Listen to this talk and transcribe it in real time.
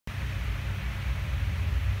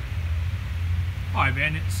Hi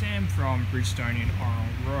Ben, it's Sam from Bridgestone in Oran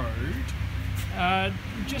Road.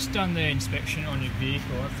 Just done the inspection on your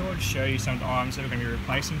vehicle. I thought I'd show you some of the items that we're going to be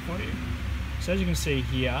replacing for you. So as you can see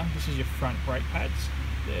here, this is your front brake pads.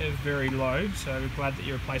 They're very low, so we're glad that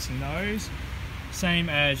you're replacing those. Same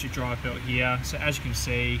as your drive belt here. So as you can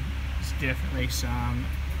see, there's definitely some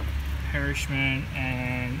perishment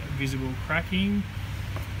and visible cracking.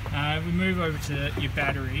 If we move over to your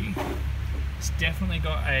battery, it's definitely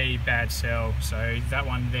got a bad cell, so that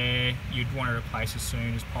one there you'd want to replace as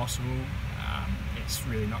soon as possible. It's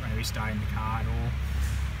really not going to be staying in the car at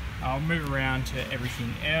all. I'll move around to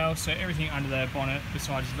everything else. So everything under the bonnet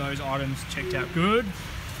besides those items checked out good.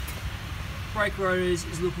 Brake rotors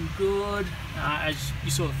is looking good. As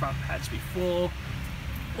you saw the front pads before.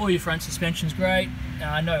 All your front suspension's great.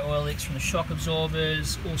 No oil leaks from the shock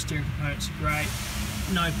absorbers. All steering components are great.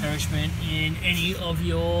 No perishment in any of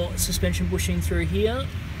your suspension bushing through here.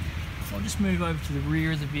 I'll just move over to the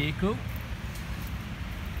rear of the vehicle.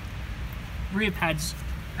 Rear pads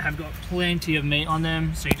have got plenty of meat on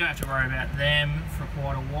them, so you don't have to worry about them for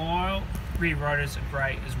quite a while. Rear rotors are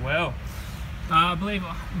great as well. I believe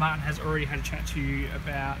Martin has already had a chat to you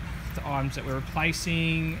about the items that we're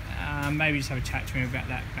replacing. Maybe just have a chat to him about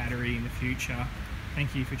that battery in the future.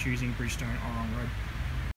 Thank you for choosing Bridgestone Oran Road.